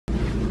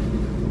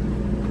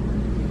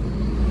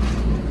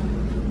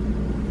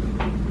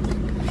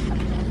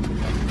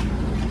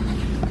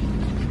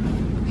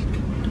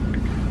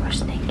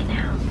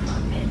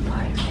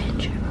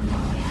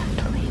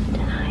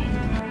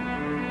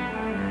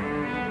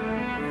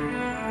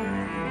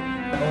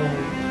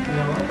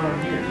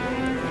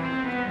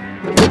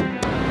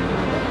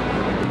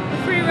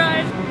Free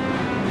ride.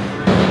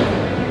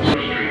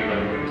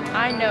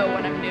 I know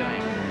what I'm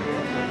doing.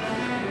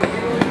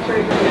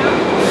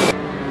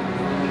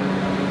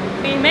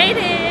 We made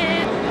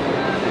it!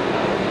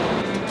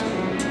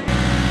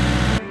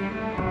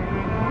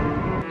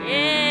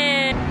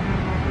 Yeah!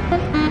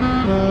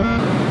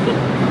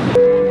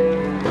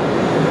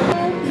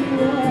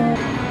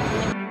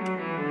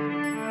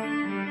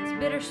 It's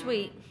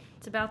bittersweet.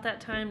 It's about that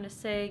time to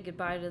say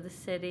goodbye to the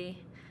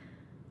city.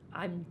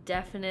 I'm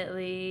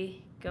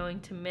definitely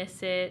going to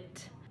miss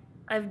it.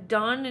 I've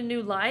dawned a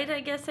new light, I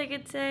guess I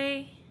could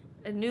say.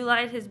 A new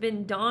light has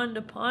been dawned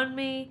upon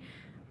me.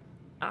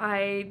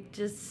 I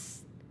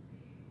just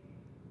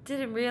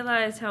didn't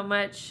realize how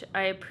much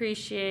I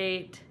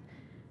appreciate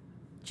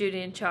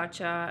Judy and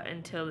Cha-Cha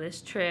until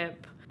this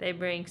trip. They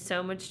bring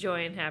so much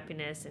joy and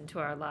happiness into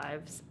our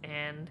lives,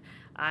 and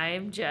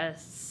I'm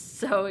just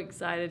so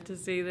excited to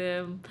see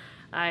them.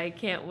 I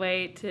can't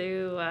wait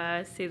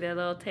to see their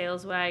little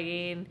tails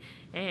wagging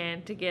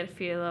and to get a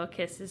few little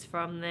kisses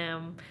from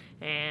them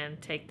and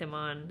take them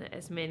on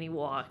as many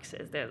walks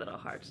as their little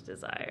hearts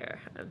desire.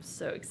 I'm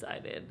so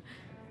excited.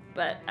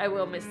 But I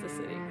will miss the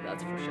city,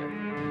 that's for sure.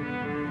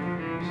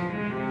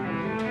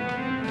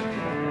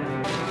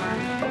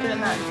 Open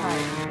that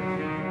tight.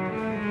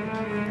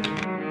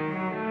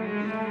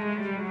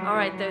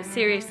 Alright though,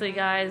 seriously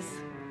guys,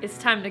 it's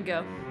time to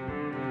go.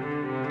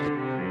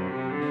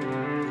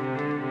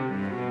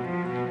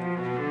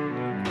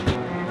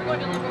 We're going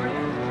to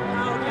LaGuardia.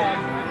 Okay.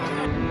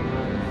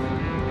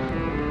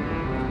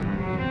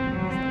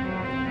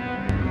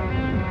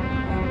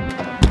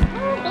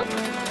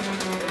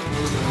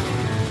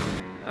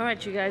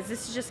 Alright you guys,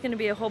 this is just going to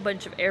be a whole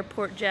bunch of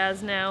airport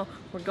jazz now.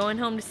 We're going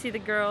home to see the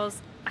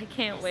girls. I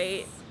can't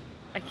wait.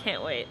 I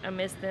can't wait. I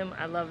miss them.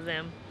 I love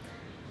them.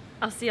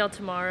 I'll see y'all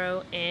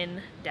tomorrow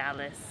in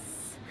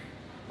Dallas.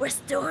 We're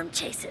storm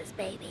chasers,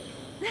 baby.